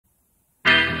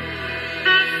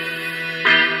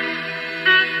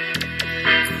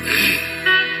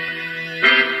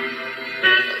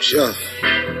Yeah.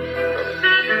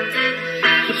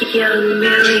 Young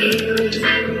Millie.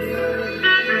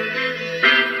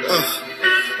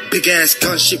 Big ass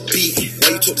gun, shit beat. Why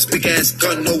you talk this big ass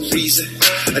gun? No reason.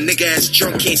 A nigga ass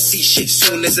drunk, can't see shit.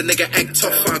 Soon as a nigga act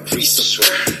tough, I grease him.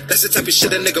 That's the type of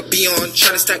shit a nigga be on.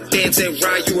 Tryna stack bands and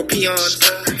ride you a peon.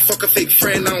 Fuck a fake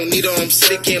friend, I don't need them.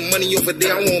 Say they getting money over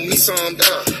there, I want me some.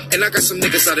 And I got some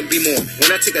niggas out in be more.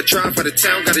 When I take a drive out of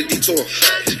town, got a detour.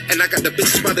 And I got the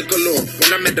bitches by the galore.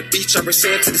 When I'm at the beach, I bring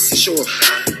sand to the seashore.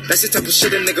 That's the type of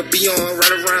shit a nigga be on.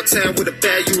 Ride around town with a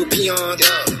bad European.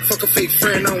 Fuck a fake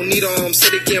friend, I don't need them.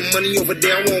 Say they getting money over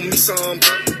there, I want me some.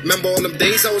 Remember all them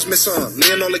days I was missing.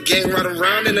 Me and all the gang riding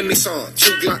around in a Nissan.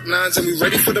 2 Glock 9s and we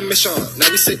ready for the mission. Now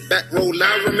we sit back, roll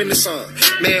loud, reminiscing.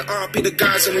 Man, RP the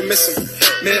guys and we miss them.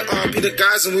 Man, RP the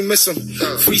guys and we miss them.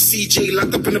 Free CJ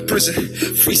locked up in the prison.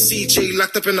 Free CJ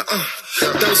locked up in the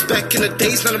That was back in the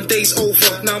days, now them days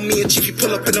over. Now me and Chiefy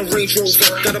pull up in a Range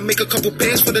Rover. Gotta make a couple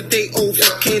bands for the day over.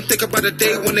 Can't think about a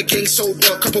day when the gang's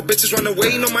sober. Couple bitches run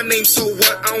away, know my name, so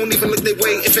what? I don't even look their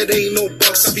way if it ain't no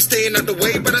bucks. I be staying out the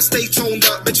way, but I stay toned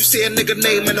up. Bet you see a nigga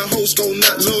name and the hoes go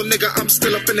nuts. Little nigga, I'm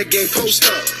still up in the game, post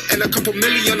up. And a couple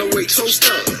million on the way, toast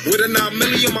up. With a 9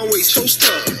 million on my waist, toast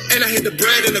up. And I hit the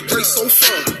bread and the great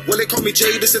sofa. Well, they call me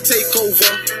Jay, this a takeover.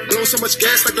 Blow so much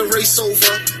gas like the race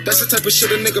over. That's the type of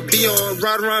shit a nigga be on.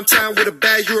 Ride around town with a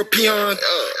bad European.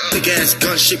 Big ass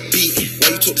gun, shit beat.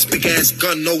 Why you talk this big ass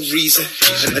gun? No reason.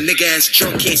 A nigga ass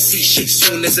drunk, can't see shit.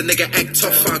 Soon as a nigga act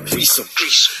tough, I grease him.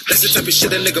 That's the type of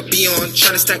shit a nigga be on.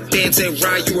 Tryna stack bands and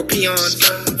ride European.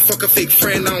 Fuck a fake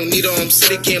friend, I don't need them.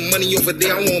 Say they getting money over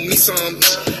there, I want me some.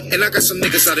 And I got some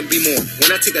niggas out in be more.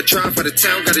 When I take a drive out of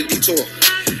town, got a detour.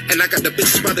 And I got the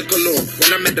bitches by the galore.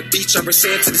 When I'm at the beach, I bring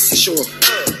sand to the seashore.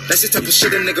 That's the type of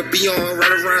shit a nigga be on.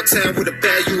 Ride around town with a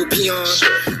bad European.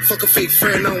 Fuck a fake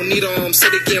friend, I don't need them. Say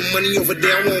they getting money over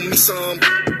there, I want me some.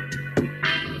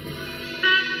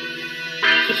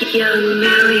 Young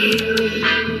Millie.